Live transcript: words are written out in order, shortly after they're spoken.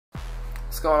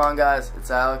What's going on, guys? It's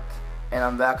Alec, and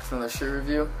I'm back with another shoe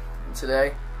review. And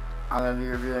today, I'm going to be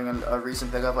reviewing a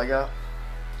recent pickup I got.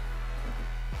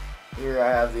 Here I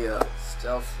have the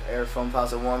Stealth Air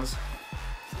Foamposite ones.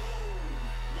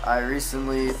 I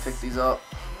recently picked these up,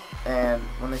 and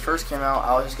when they first came out,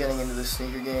 I was just getting into the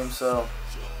sneaker game, so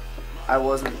I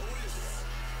wasn't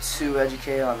too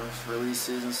educated on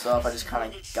releases and stuff. I just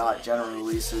kind of got general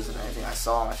releases and anything I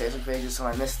saw on my Facebook pages. So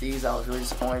when I missed these, I was really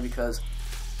disappointed because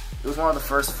it was one of the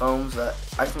first foams that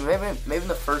I think maybe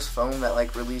the first foam that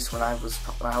like released when I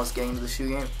was getting into the shoe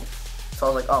game. So I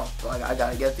was like, oh, well, I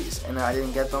gotta get these, and then I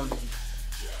didn't get them,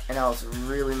 and I was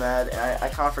really mad. And I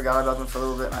kind of forgot about them for a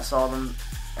little bit, and I saw them,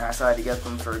 and I decided to get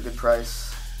them for a good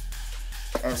price.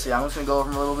 And so yeah, I'm just gonna go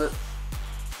over them a little bit.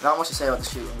 Not much to say about the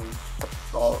shoe. I mean,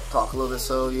 I'll talk a little bit.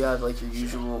 So you have like your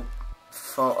usual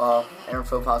Air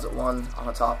Foamposite one on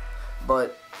the top,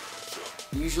 but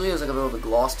usually there's like a little bit of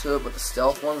gloss to it, but the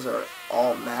Stealth ones are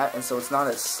all matte, and so it's not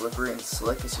as slippery and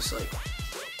slick. It's just like,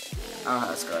 I don't know how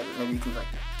to describe it. Maybe you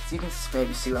can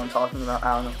maybe see what I'm talking about.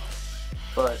 I don't know.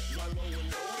 But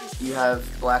you have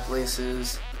black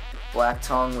laces, black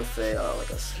tongue with a like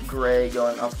a gray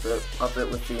going up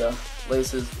it with the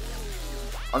laces.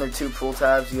 On their two pull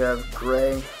tabs, you have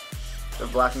gray, or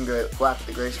black and gray, black with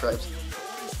the gray stripes,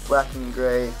 black and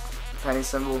gray penny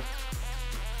symbol.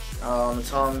 On the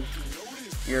tongue,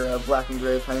 your black and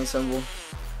gray penny symbol.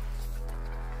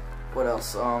 What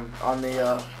else? On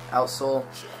the outsole,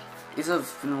 these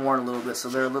have been worn a little bit, so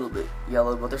they're a little bit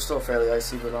yellow, but they're still fairly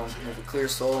icy. But you have a clear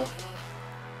sole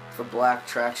for black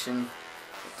traction,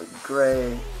 with the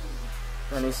gray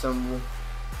penny symbol.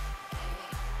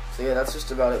 So yeah, that's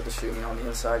just about it. The shoe. On the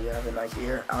inside, you have the Nike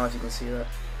Air. I don't know if you can see that.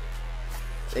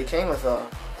 They came with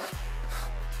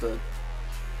they're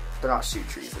not shoe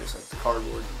trees. They're just like the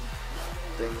cardboard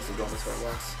things that go in the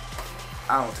sweatbox.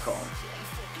 I don't know what to call them.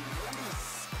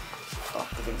 Oh,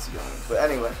 the things that go in. But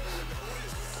anyway,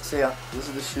 so yeah, these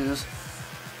are the shoes.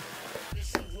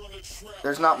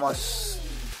 There's not much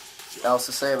else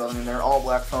to say about them. I mean, they're all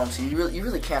black foam, so you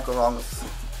really can't go wrong with.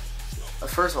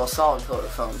 First of all, solid coat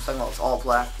of foam. Second of all, it's all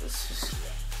black. It's just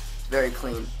very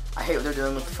clean. I hate what they're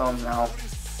doing with the foams now.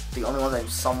 The only ones I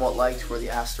somewhat liked were the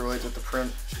asteroids with the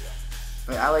print.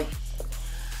 I mean, I like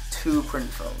two printed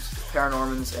foams,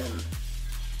 Paranormans and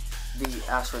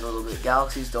the asteroid a little bit.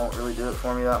 Galaxies don't really do it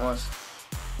for me that much.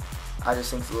 I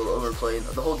just think it's a little overplayed.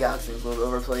 The whole Galaxy is a little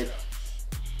overplayed.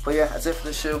 But yeah, that's it for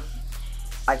the shoe.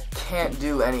 I can't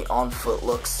do any on-foot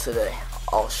looks today.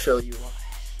 I'll show you one.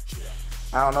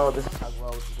 I don't know how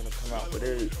well this is going to come out,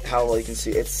 but how well you can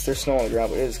see. There's snow on the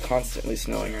ground, but it is constantly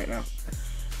snowing right now.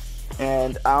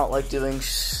 And I don't like doing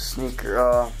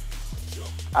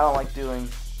I don't like doing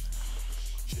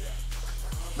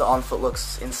the on-foot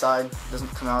looks inside. It doesn't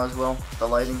come out as well, the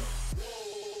lighting.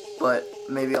 But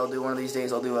maybe I'll do one of these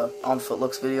days, I'll do a on-foot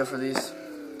looks video for these.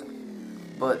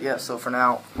 But yeah, so for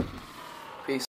now,